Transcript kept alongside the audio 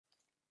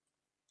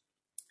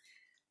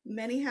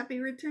Many happy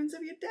returns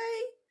of your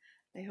day.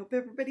 I hope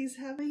everybody's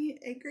having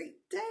a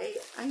great day.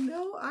 I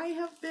know I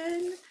have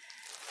been,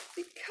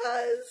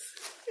 because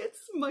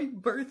it's my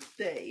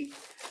birthday.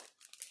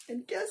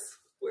 And guess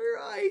where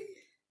I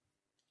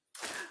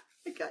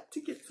got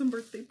to get some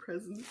birthday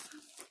presents.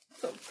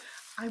 So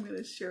I'm going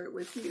to share it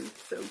with you.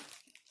 So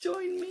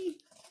join me.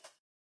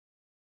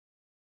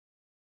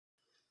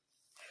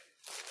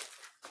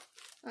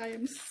 I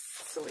am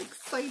so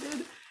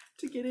excited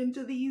to get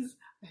into these.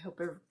 I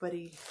hope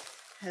everybody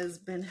has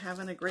been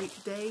having a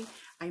great day.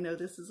 I know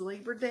this is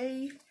Labor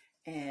Day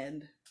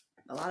and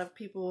a lot of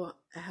people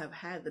have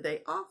had the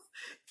day off.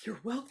 You're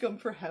welcome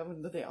for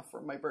having the day off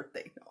for my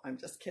birthday. No, I'm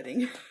just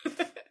kidding.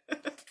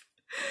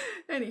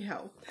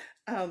 Anyhow,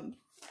 and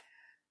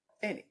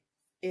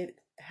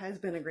it has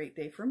been a great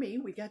day for me.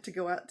 We got to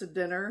go out to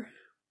dinner.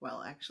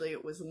 Well, actually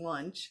it was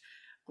lunch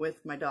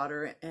with my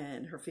daughter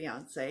and her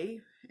fiance,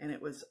 and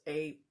it was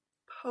a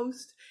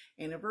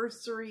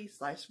post-anniversary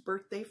 /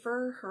 birthday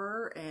for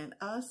her and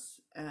us,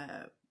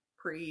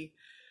 pre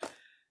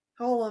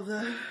all of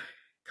the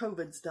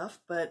COVID stuff.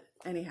 But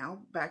anyhow,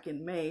 back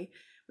in May,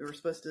 we were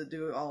supposed to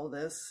do all of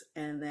this,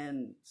 and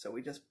then so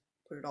we just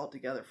put it all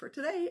together for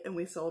today, and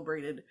we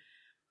celebrated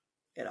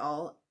it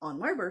all on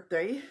my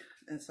birthday.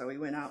 And so we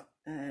went out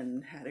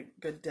and had a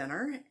good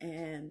dinner,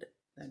 and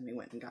then we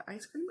went and got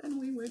ice cream, and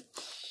we went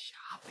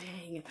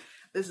shopping.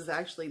 This is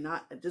actually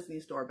not a Disney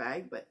store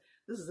bag, but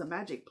this is a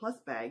Magic Plus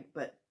bag,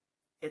 but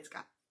it's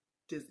got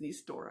Disney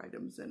store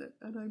items in it,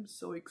 and I'm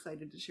so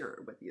excited to share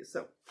it with you.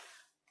 So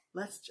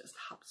let's just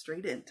hop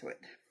straight into it.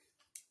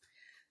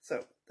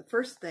 So the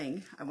first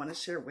thing I want to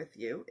share with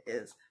you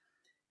is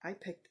I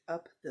picked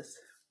up this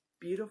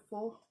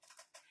beautiful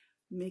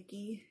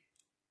Mickey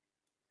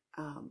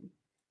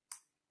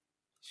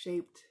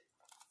shaped,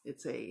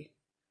 it's a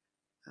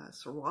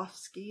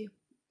Swarovski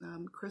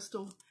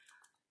crystal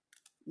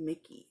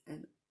Mickey,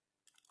 and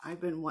I've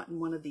been wanting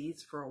one of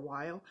these for a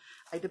while.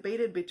 I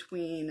debated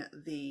between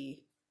the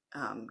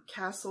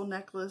castle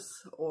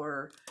necklace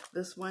or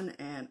this one,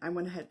 and I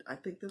went ahead, I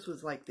think this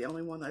was like the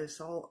only one that I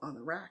saw on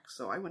the rack,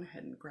 so I went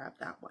ahead and grabbed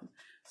that one.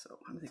 So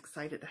I'm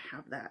excited to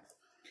have that.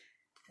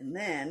 And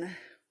then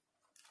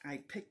I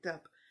picked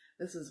up,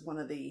 this is one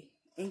of the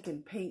ink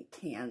and paint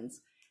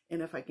cans,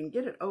 and if I can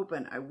get it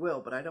open, I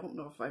will, but I don't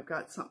know if I've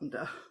got something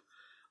to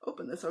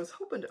open this. I was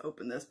hoping to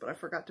open this, but I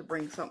forgot to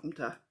bring something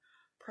to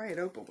pry it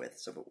open with,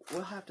 so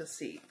we'll have to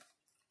see.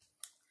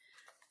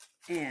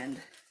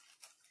 And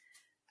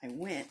I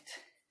went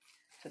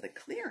to the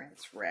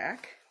clearance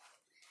rack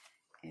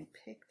and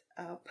picked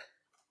up,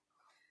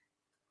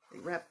 they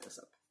wrapped this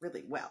up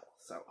really well,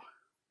 so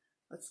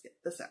let's get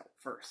this out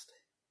first.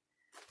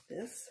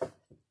 This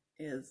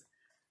is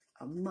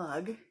a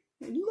mug,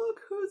 and look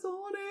who's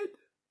on it.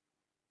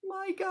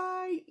 My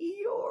guy,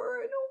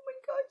 Eeyore, and oh my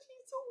gosh,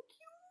 he's so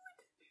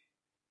cute.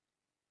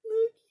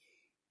 Look.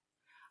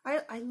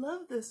 I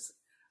love this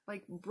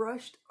like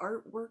brushed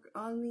artwork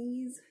on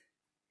these,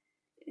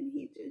 and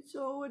he's just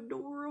so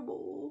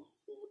adorable.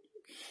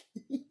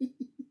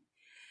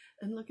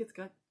 And look, it's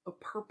got a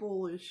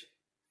purplish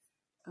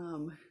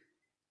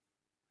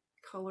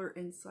color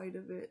inside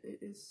of it. It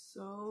is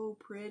so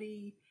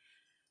pretty,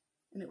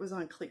 and it was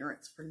on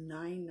clearance for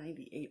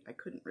 $9.98. I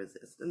couldn't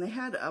resist, and they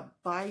had a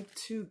buy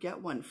two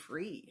get one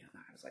free, and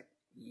I was like,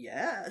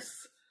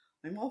 yes,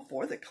 I'm all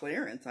for the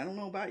clearance. I don't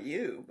know about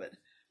you, but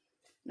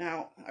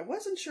now, I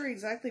wasn't sure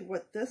exactly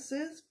what this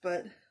is,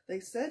 but they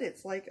said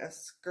it's like a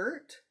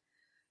skirt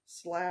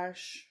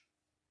slash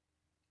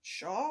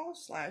shawl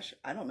slash,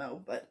 I don't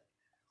know, but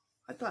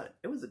I thought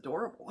it was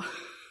adorable.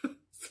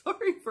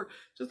 Sorry for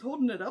just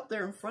holding it up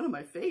there in front of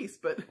my face,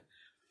 but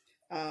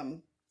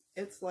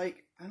it's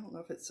like, I don't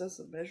know if it says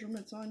the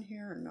measurements on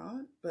here or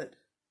not, but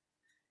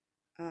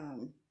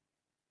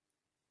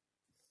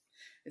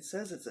it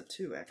says it's a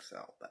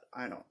 2XL, but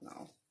I don't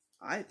know.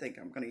 I think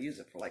I'm going to use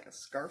it for like a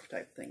scarf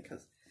type thing,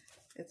 because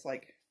it's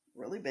like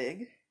really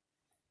big,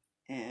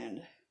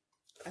 and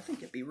I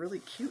think it'd be really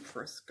cute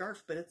for a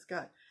scarf. But it's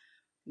got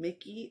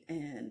Mickey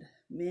and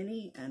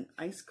Minnie and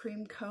ice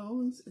cream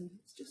cones, and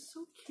it's just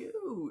so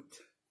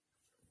cute.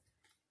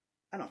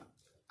 I don't know.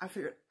 I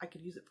figured I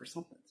could use it for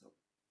something. So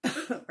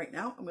right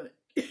now I'm going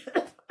to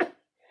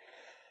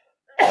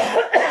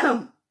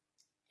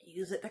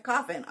use it to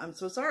cough in. I'm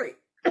so sorry.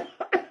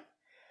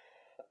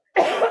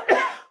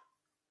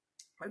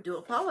 I do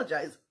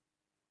apologize.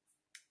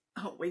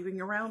 Oh,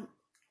 waving around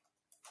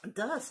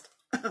dust.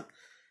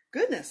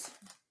 Goodness.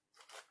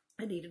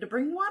 I needed to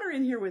bring water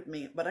in here with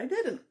me, but I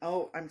didn't.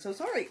 Oh, I'm so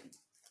sorry.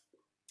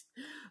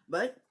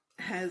 But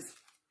as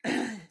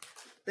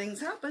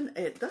things happen,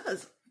 it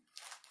does.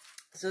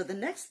 So the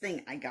next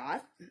thing I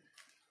got,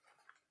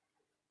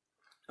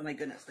 oh my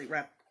goodness, they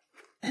wrapped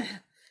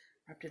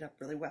it up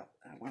really well.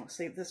 I want to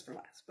save this for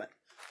last, but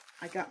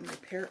I got my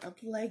pair of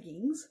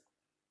leggings.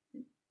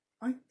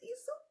 Aren't these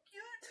so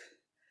cute?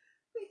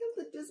 They have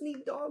the Disney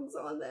dogs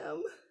on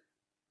them,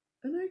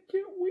 and I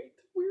can't wait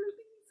to wear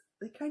these.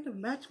 They kind of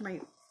match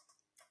my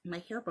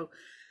hair bow.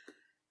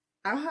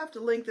 I'll have to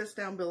link this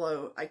down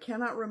below. I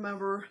cannot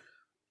remember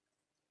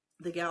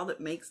the gal that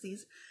makes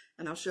these,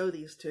 and I'll show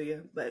these to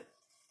you, but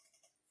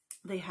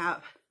they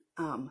have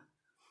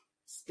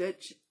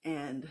Stitch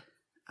and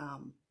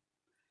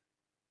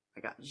I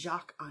got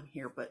Jacques on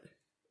here, but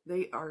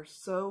they are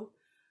so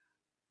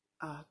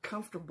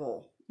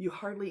comfortable. You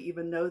hardly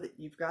even know that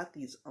you've got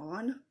these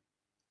on.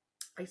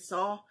 I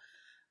saw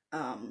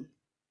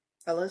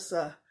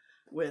Alyssa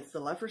with the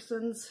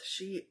Leffersons.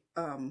 She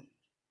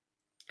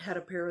had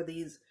a pair of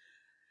these.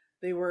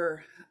 They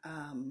were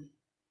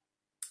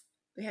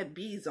they had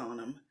bees on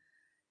them,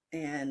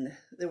 and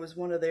there was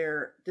one of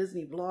their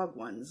Disney vlog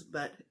ones,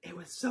 but it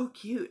was so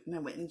cute, and I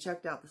went and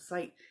checked out the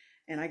site,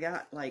 and I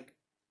got like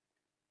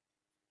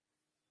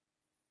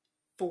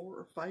 4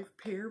 or 5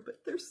 pair,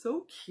 but they're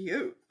so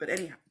cute. But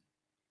anyhow,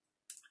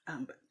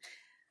 but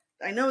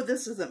I know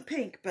this isn't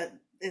pink, but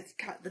it's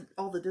got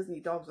all the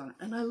Disney dogs on it,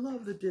 and I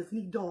love the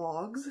Disney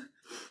dogs.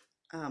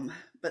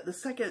 But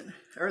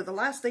the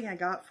last thing I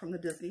got from the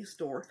Disney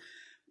store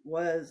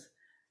was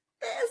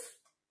this,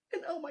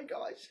 and oh my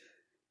gosh,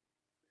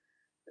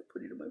 I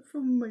put it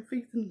from my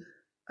face, and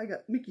I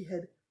got Mickey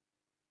head.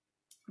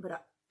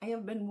 But I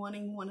have been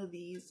wanting one of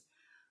these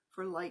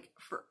for like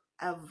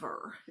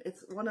forever.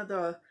 It's one of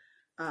the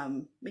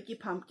Mickey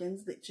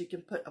pumpkins that you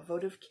can put a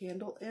votive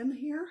candle in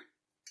here,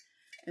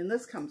 and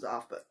this comes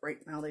off, but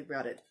right now they've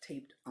got it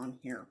taped on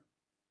here.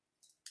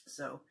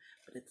 So,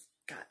 but it's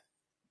got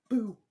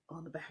Boo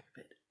on the back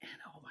of it, and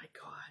oh my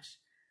gosh,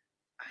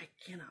 I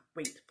cannot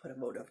wait to put a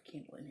votive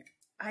candle in here.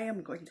 I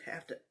am going to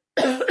have to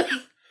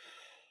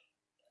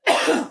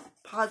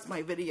pause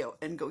my video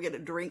and go get a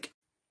drink.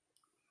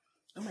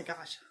 Oh my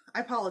gosh,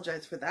 I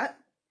apologize for that.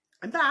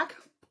 I'm back.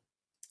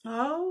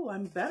 Oh,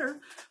 I'm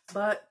better,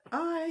 but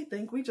I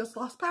think we just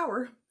lost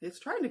power. It's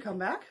trying to come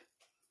back.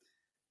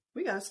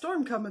 We got a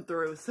storm coming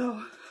through,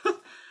 so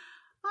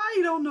I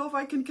don't know if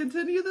I can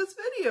continue this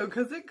video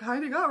because it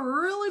kind of got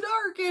really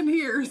dark in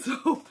here,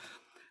 so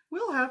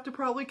we'll have to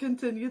probably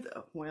continue.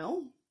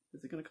 Well,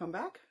 is it going to come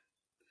back?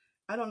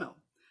 I don't know.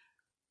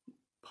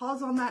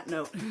 Pause on that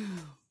note.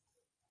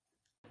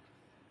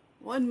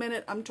 1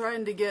 minute, I'm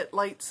trying to get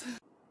lights.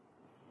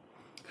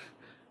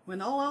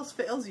 When all else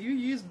fails, you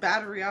use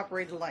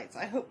battery-operated lights.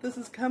 I hope this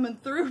is coming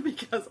through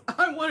because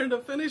I wanted to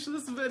finish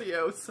this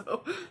video,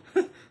 so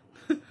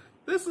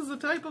this is the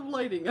type of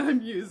lighting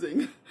I'm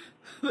using.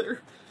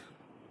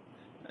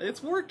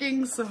 It's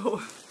working,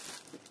 so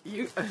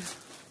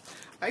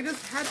I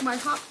just had my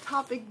Hot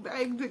Topic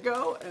bag to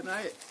go, and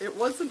it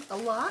wasn't a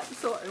lot,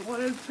 so I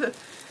wanted to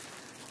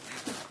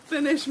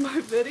finish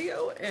my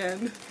video,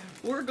 and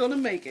we're gonna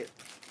make it.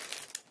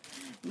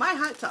 My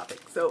Hot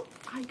Topic. So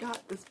I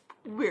got this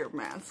weird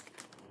mask,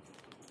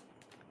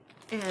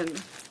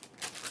 and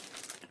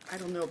I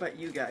don't know about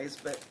you guys,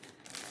 but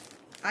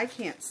I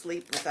can't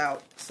sleep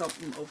without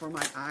something over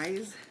my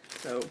eyes,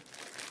 so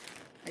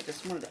I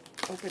just wanted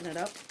to open it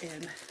up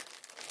and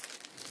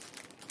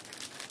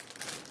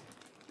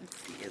let's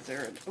see, is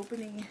there an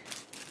opening?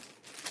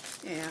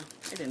 Yeah,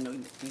 I didn't know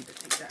you need to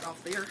take that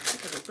off there. I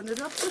could open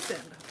it up this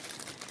end.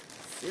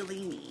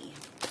 Silly me.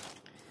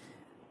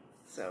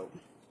 So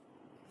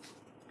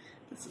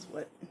this is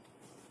what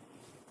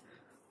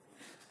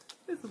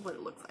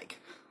it looks like.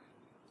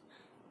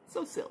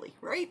 So silly,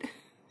 right?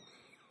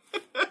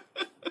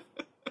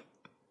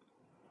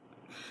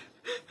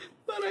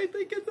 But I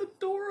think it's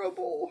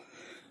adorable.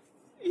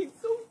 He's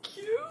so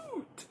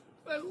cute.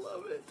 I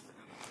love it.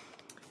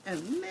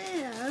 And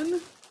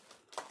then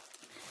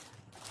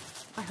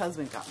my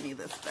husband got me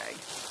this bag.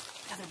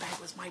 The other bag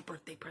was my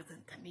birthday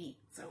present to me.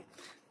 So,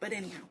 but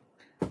anyhow,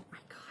 I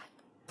got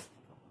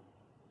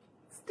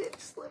Stitch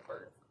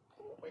slippers.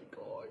 Oh my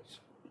gosh.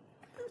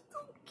 They're so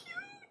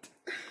cute.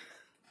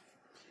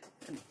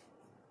 And,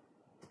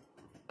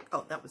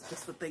 oh, that was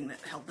just the thing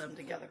that held them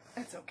together.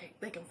 That's okay.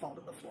 They can fall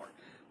to the floor.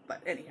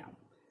 But anyhow,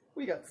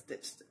 we got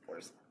Stitch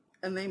slippers.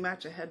 And they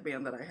match a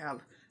headband that I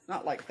have.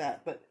 Not like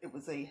that, but it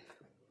was a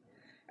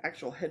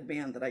actual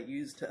headband that I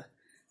used to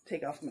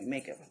take off my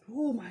makeup.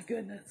 Oh my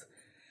goodness.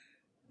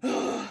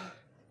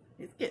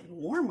 It's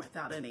getting warm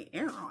without any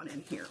air on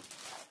in here.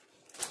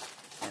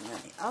 And then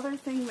the other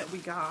thing that we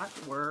got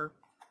were,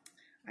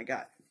 I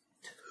got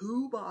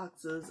 2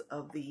 boxes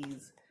of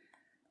these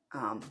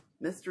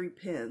mystery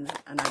pins,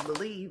 and I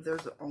believe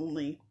there's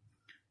only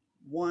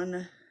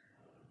 1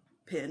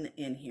 pin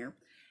in here,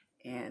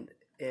 and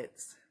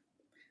it's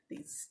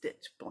these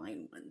Stitch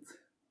blind ones.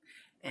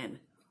 And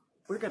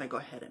we're gonna go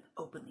ahead and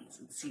open these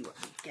and see what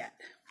we get,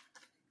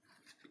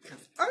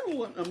 because I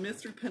want a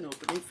mystery pin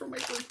opening for my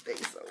birthday,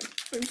 so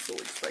I'm so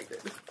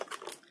excited.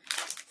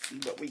 See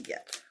what we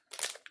get.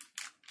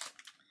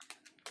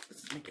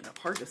 This is making it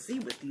hard to see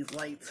with these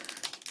lights.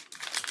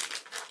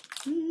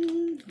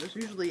 There's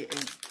usually a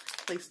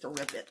place to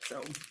rip it,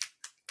 so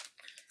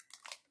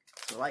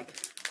like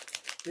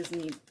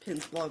Disney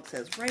Pins vlog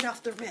says, right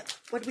off the rip.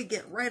 What do we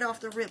get right off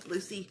the rip,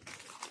 Lucy?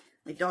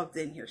 My dog's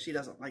in here. She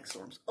doesn't like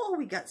storms. Oh,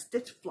 we got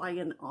Stitch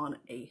flying on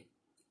a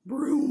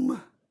broom.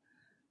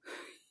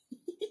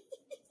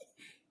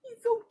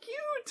 He's so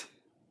cute.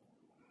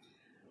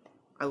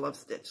 I love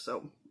Stitch,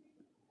 so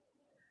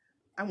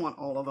I want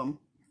all of them.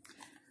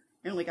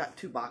 I only got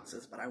 2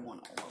 boxes, but I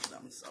want all of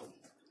them, so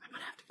I'm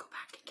gonna have to go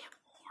back and get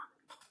more.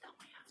 Don't tell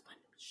my husband.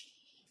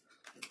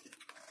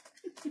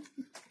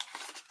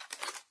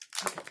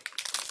 Okay.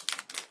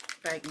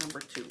 Bag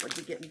number 2. What did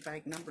we get in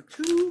bag number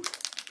 2?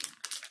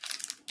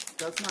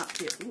 Does not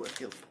feel, ooh, it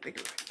feels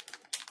bigger.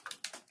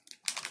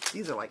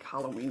 These are like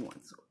Halloween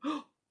ones.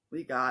 So,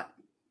 we got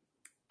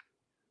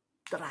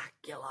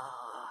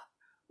Dracula.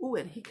 Ooh,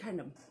 and he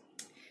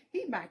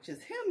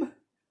matches him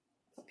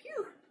up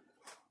here.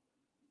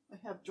 I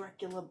have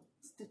Dracula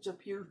stitch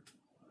up here.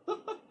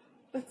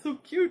 That's so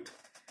cute.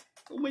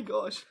 Oh my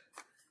gosh.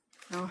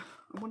 Now,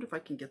 I wonder if I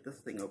can get this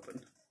thing open.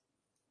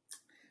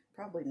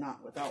 Probably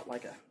not without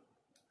like a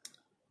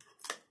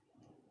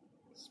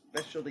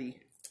specialty,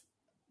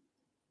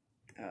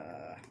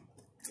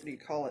 what do you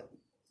call it?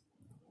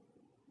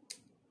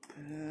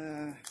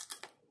 I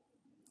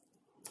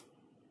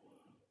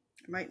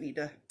might need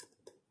to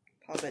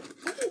pop it.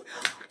 Ooh,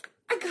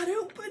 I got it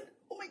open.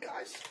 Oh my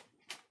gosh.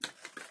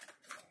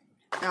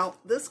 Now,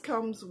 this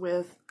comes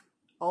with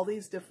all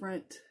these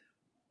different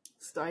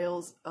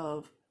styles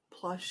of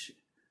plush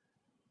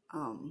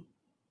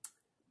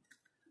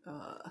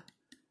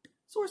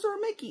Sorcerer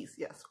Mickeys.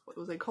 Yes, what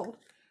was they called?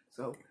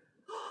 So,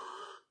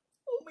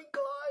 oh my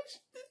gosh,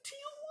 the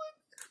teal one.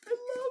 I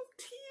love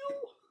teal.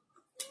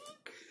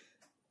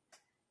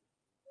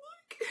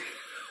 Look.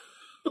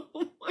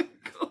 Oh my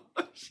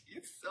gosh,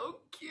 he's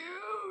so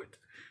cute.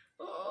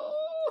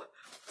 Oh,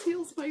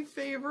 teal's my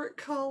favorite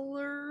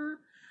color.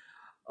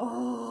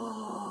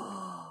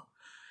 Oh,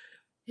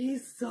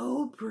 he's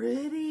so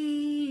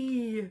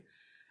pretty.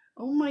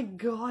 Oh my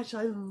gosh,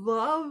 I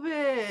love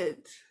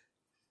it.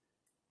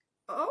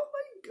 Oh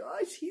my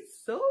gosh, he's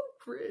so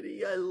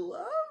pretty. I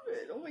love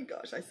it. Oh my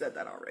gosh, I said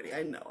that already.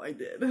 I know I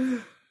did.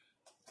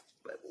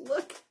 But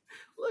look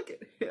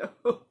at him.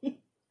 Oh,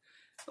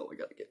 we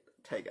gotta get the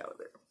tag out of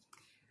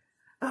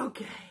there.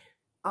 Okay.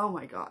 Oh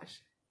my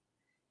gosh.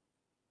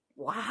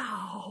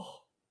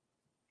 Wow.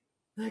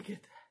 Look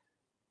at that.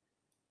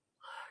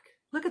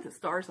 Look at the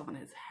stars on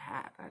his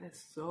hat. That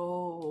is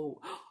so,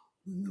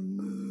 the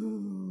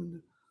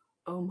moon.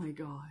 Oh my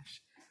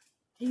gosh.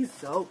 He's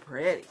so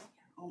pretty.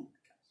 Oh my gosh.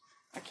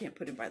 I can't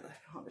put him by the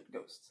haunted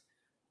ghosts.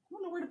 I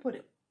don't know where to put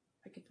him.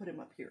 I can put him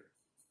up here.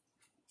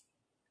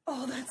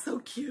 Oh, that's so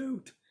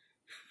cute.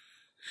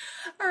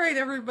 All right,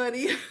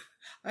 everybody.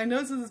 I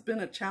know this has been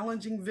a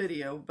challenging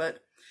video,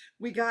 but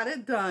we got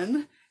it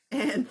done.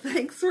 And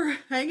thanks for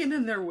hanging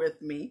in there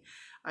with me.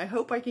 I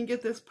hope I can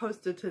get this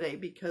posted today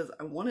because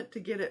I wanted to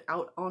get it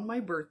out on my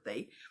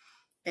birthday.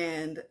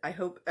 And I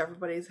hope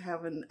everybody's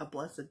having a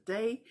blessed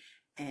day.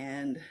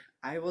 And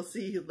I will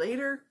see you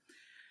later.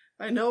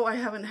 I know I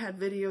haven't had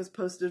videos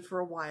posted for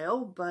a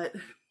while, but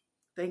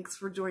thanks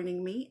for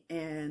joining me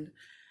and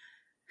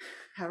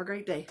have a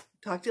great day.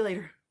 Talk to you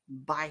later.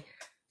 Bye.